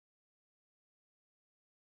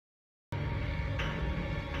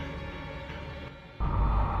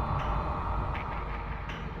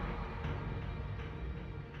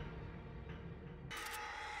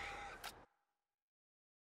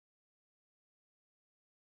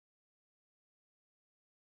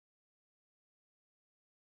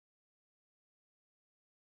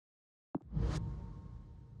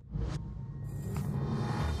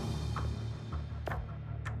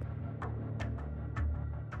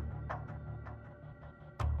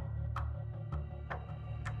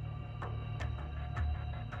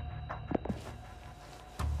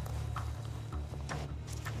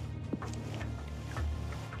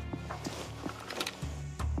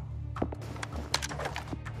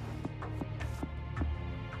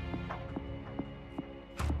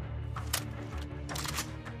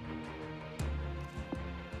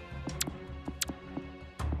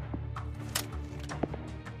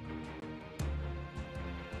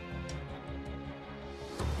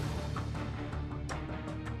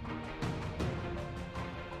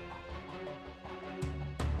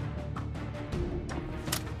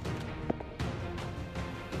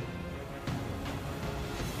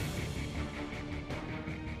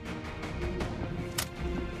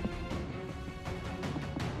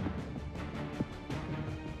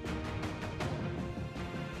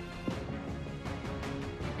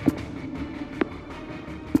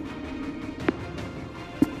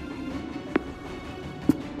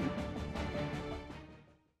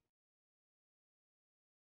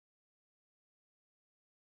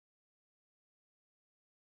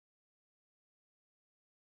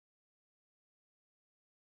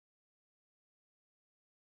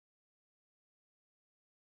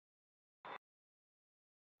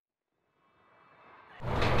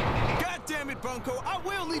damn it, Bunko. I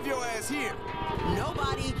will leave your ass here.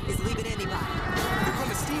 Nobody is leaving anybody. They're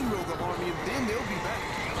gonna steamroll the army and then they'll be back.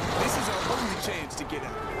 This is our only chance to get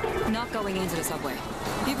out. Not going into the subway.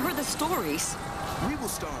 You've heard the stories. We will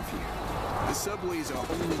starve here. The subway is our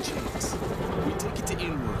only chance. We take it to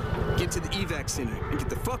Inwood, get to the evac center, and get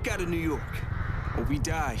the fuck out of New York. Or we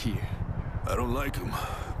die here. I don't like him,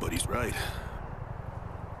 but he's right.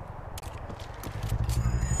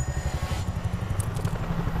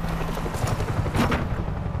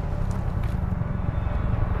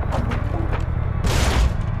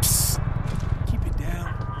 Psst. Keep it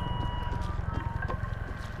down.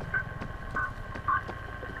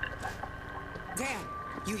 Dan,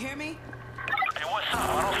 you hear me? Hey, what's up?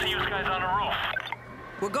 I don't see you guys on the roof.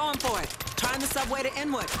 We're going for it. Trying the subway to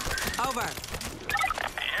Inwood. Over.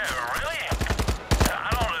 Yeah, really? I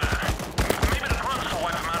don't, maybe the grunts will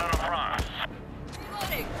wipe him out of the Bronx.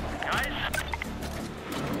 Reloading. Guys?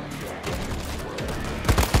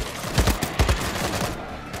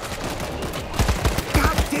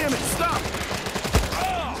 God damn it, stop!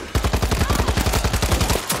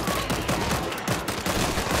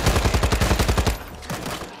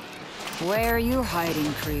 Where are you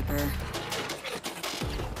hiding, creeper?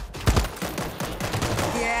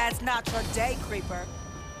 Yeah, it's not your day, creeper.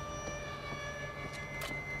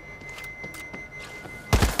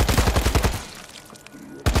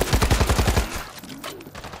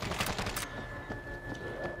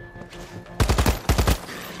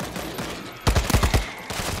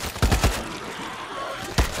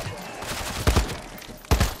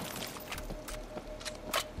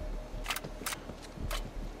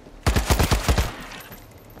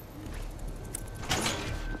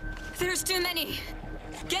 There's too many.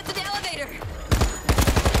 Get to the elevator.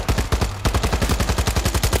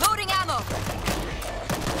 Loading ammo.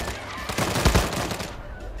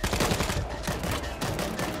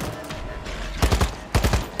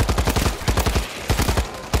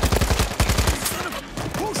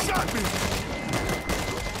 Who shot me?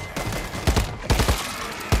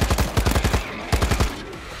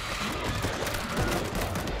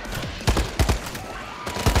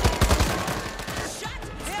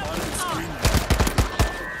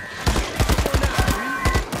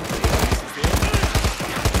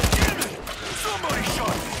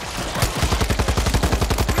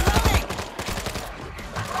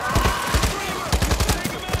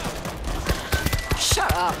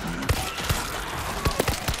 Shut up.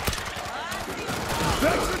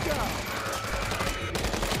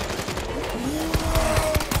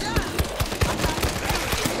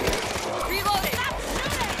 Reloading.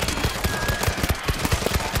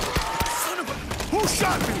 Who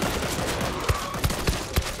shot me?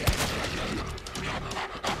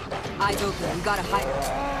 Eyes open. You gotta hide it.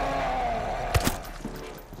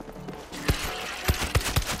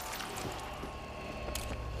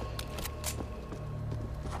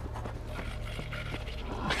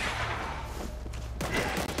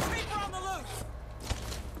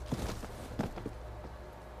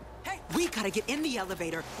 We gotta get in the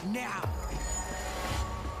elevator now.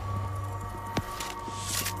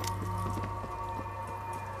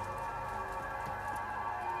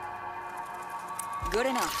 Good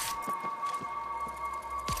enough.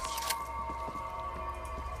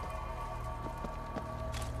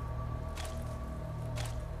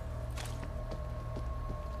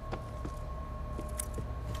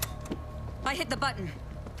 I hit the button.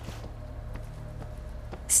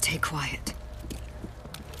 Stay quiet.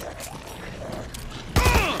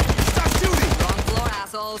 Stop shooting! Wrong floor,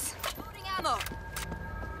 assholes. Loading ammo.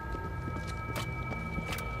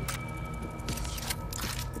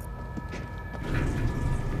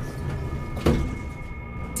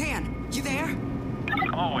 Dan, you there?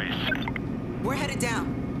 Always. We're headed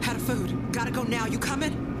down. Out of food. Gotta go now. You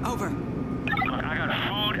coming? Over. Look, I got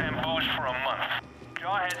food and booze for a month.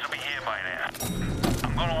 Your heads will be here by then.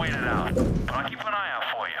 I'm gonna wait it out, but I'll keep an eye out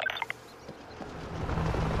for you.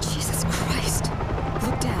 Jesus Christ.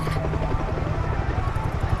 Look down.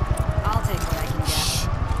 I'll take what I can get.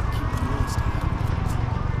 Keep the noise down.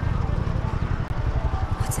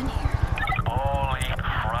 What's in here? Holy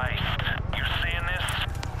Christ. You seeing this?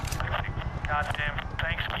 Like the goddamn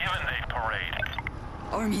Thanksgiving Day parade.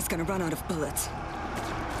 Army's gonna run out of bullets.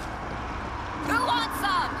 Who wants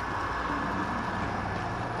some?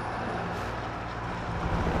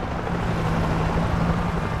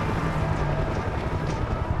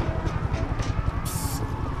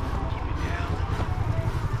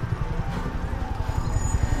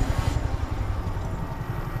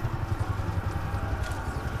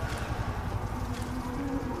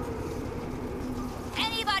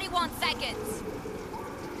 Anybody want seconds?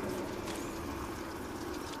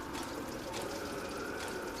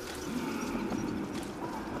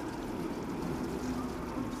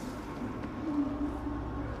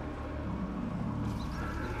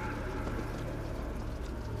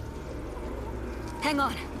 Hang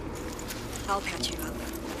on. I'll patch you up.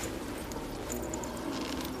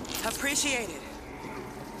 Appreciate it.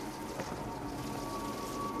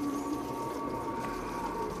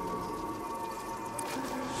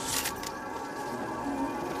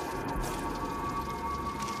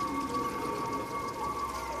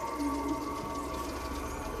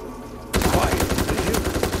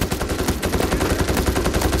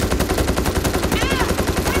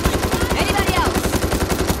 Anybody else?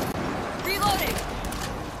 Reloading.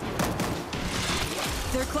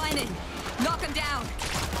 They're climbing. Knock them down.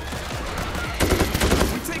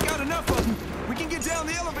 We take out enough of them, we can get down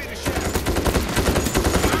the elevator shaft.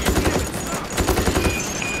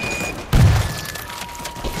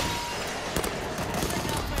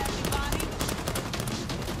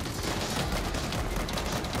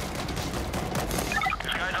 You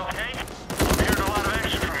guys okay? I'm hearing a lot of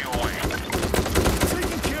action from your way.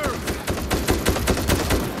 Taking care of it.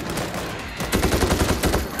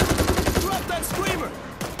 Drop that screamer!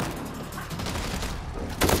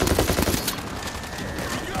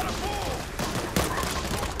 You gotta move!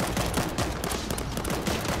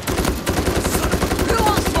 Who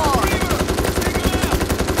wants more?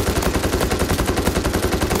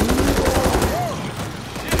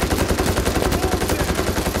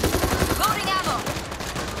 Loading ammo.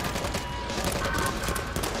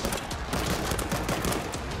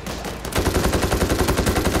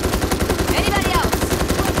 Anybody else?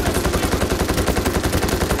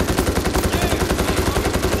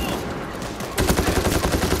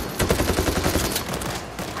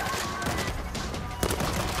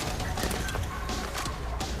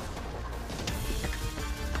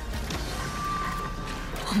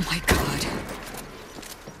 Oh my God.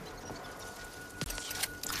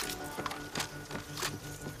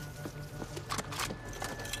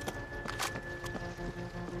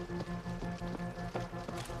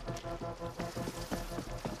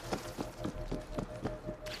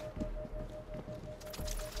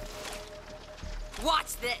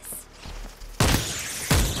 Watch this.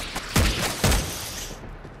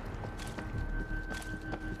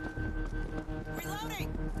 Reloading.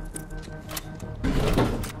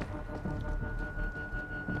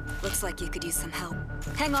 Looks like you could use some help.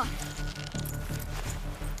 Hang on.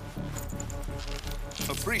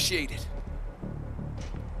 Appreciate it.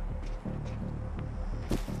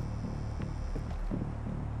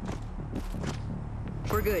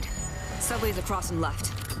 We're good. Subway's across and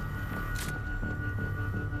left.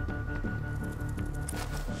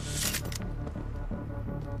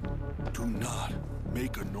 Do not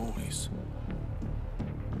make a noise.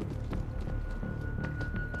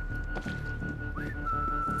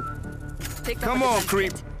 Picked up Come a on, defense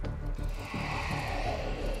creep. kit.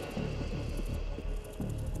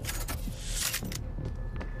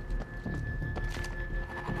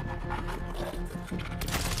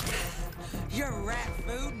 You're rat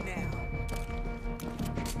food now.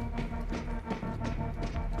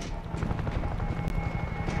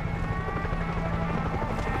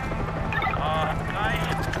 Guys,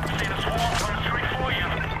 see the swarm coming straight for you.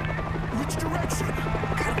 Which direction?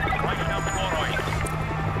 Right down the motorway.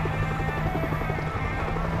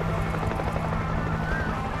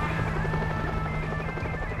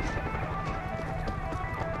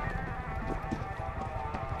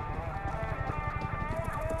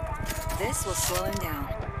 This will slow him down.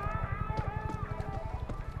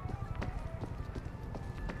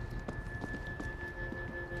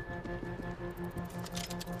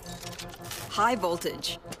 High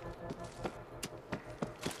voltage.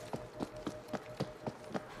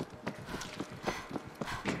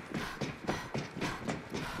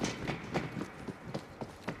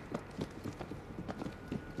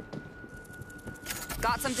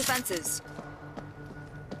 Got some defenses.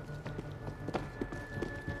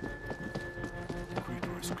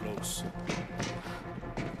 Creeper is close.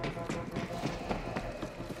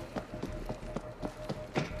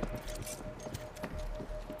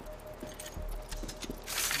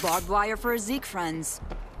 Barbed wire for Zeke friends.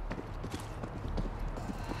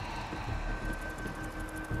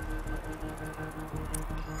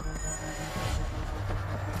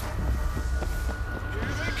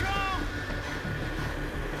 Here they come!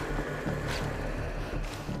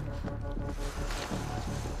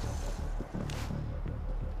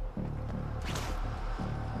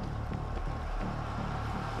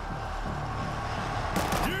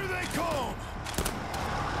 Here they come!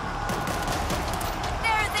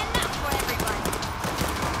 There's enough for everyone.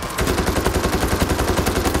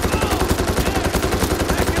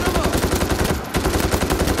 Backing them up!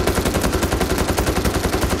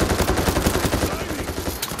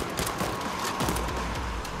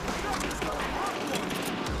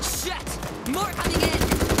 Shit! More coming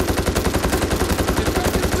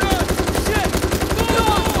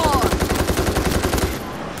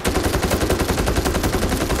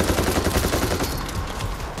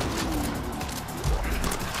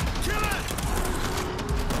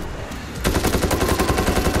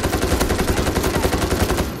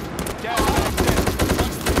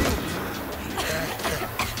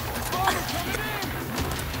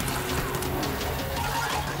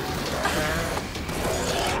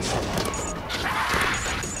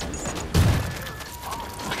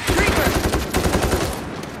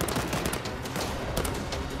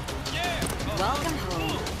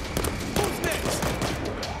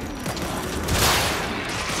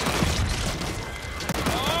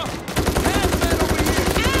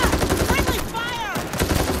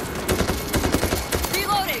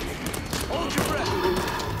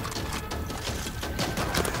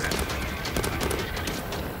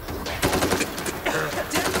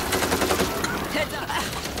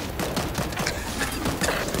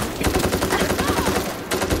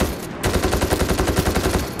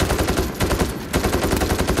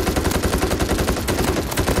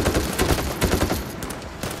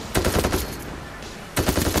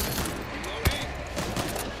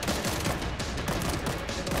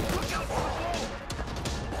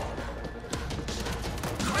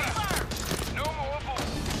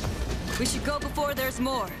We should go before there's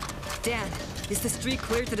more. Dan, is the street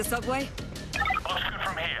clear to the subway? Looks good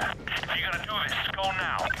from here. If you're gonna do this, go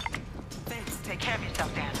now. Thanks. Take care of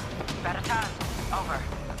yourself, Dan. Better time. Over.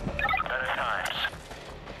 Better times.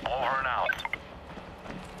 Over and out.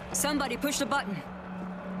 Somebody push the button.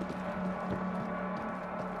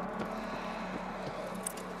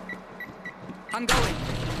 I'm going.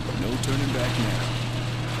 No turning back now.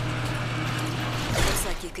 Looks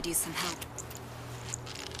like you could use some help.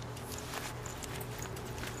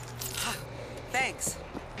 Thanks.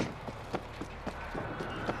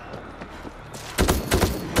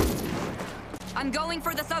 I'm going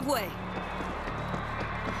for the subway.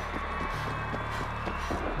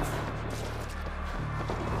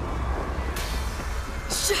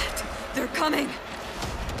 Shit! They're coming!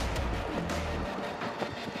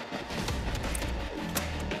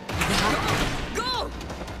 Go!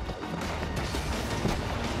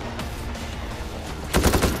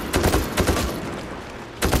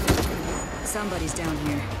 Somebody's down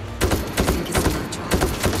here. I think it's an electronic.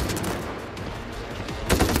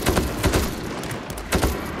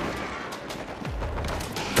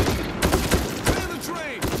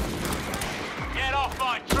 Get off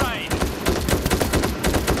my train!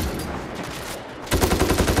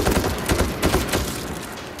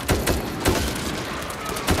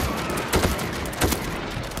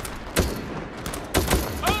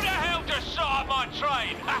 Who the hell just shot at my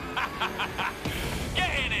train? Get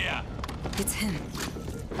in here! It's him.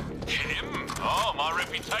 Him? Oh, my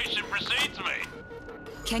reputation precedes me.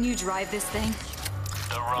 Can you drive this thing?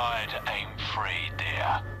 The ride ain't free,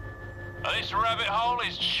 dear. This rabbit hole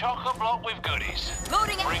is chock-a-block with goodies.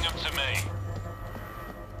 Loading it! Bring them to me.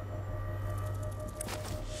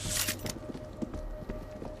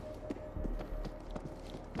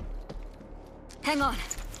 Hang on.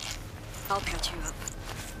 I'll patch you up.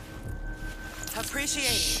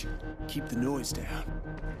 Appreciate it. Keep the noise down.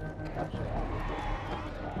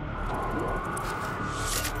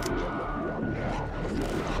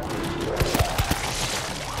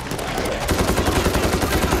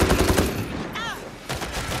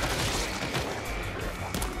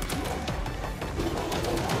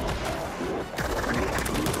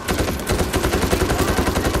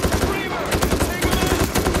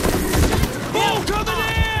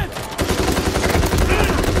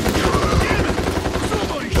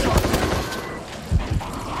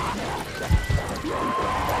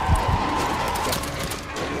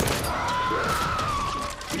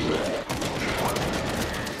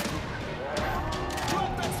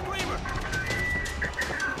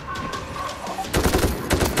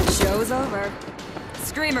 Show's over.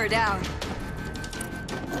 Screamer down.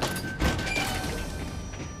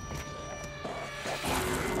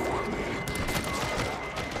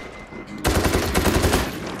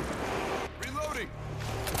 Reloading!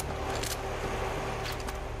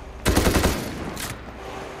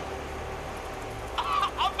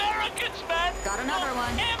 Americans, man! Got another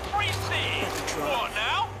one. Everything! What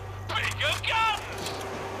now? Bigger guns!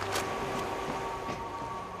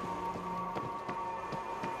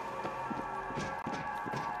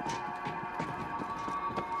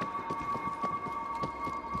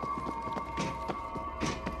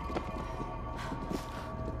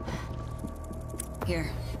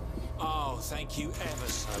 Here. Oh, thank you ever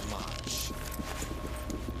so much.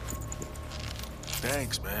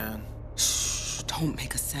 Thanks, man. Shh, don't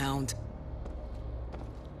make a sound.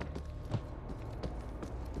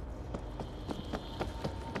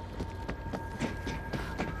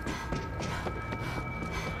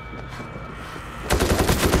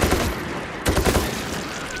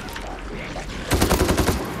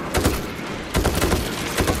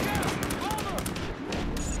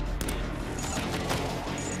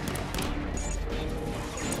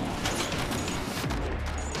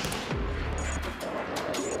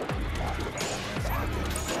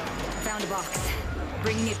 Found a box.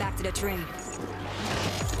 Bringing it back to the train. Is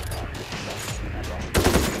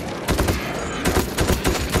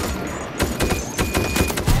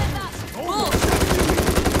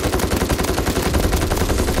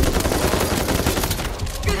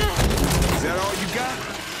that all you got?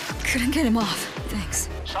 Couldn't get him off. Thanks.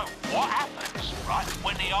 So what happens, right,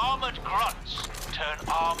 when the armored grunts turn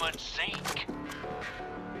armored Zeke?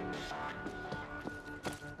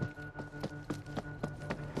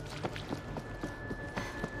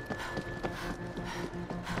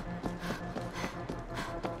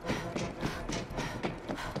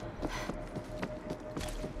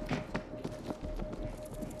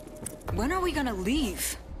 When are we gonna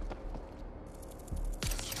leave?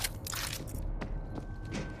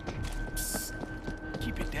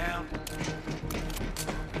 Keep it down.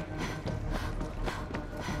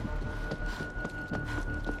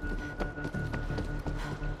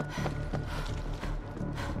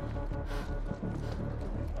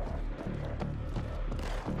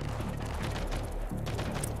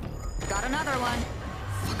 another one.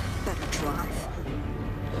 Fuck, better drive.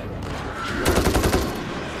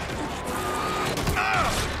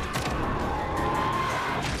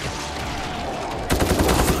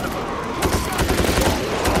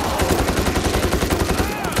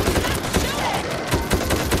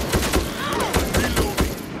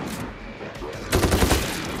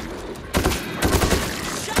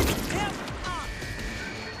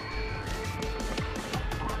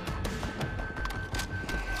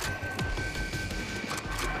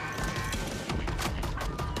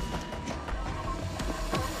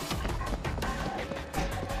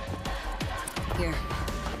 Here.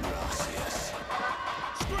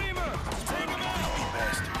 Screamer! Take him out!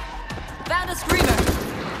 Bastard. Found a screamer!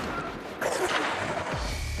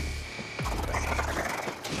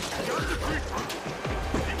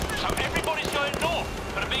 So everybody's going north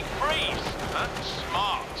for the big freeze. Huh?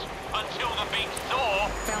 Smart. Until the big thaw.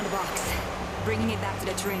 Found a box. Bringing it back to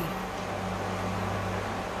the train.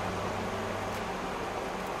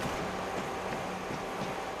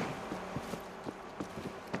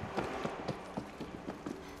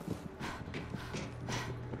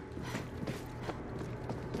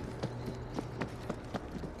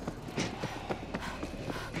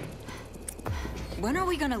 When are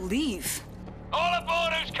we gonna leave? All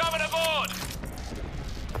aboard who's coming aboard!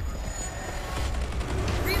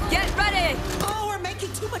 Get ready! Oh, we're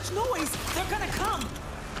making too much noise. They're gonna come.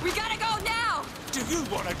 We gotta go now! Do you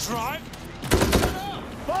want to drive?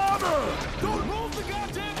 Bomber! Don't move the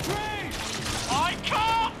goddamn train! I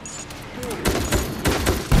can't!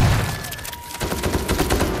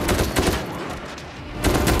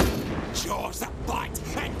 Jaws that bite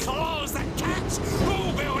and claws that catch!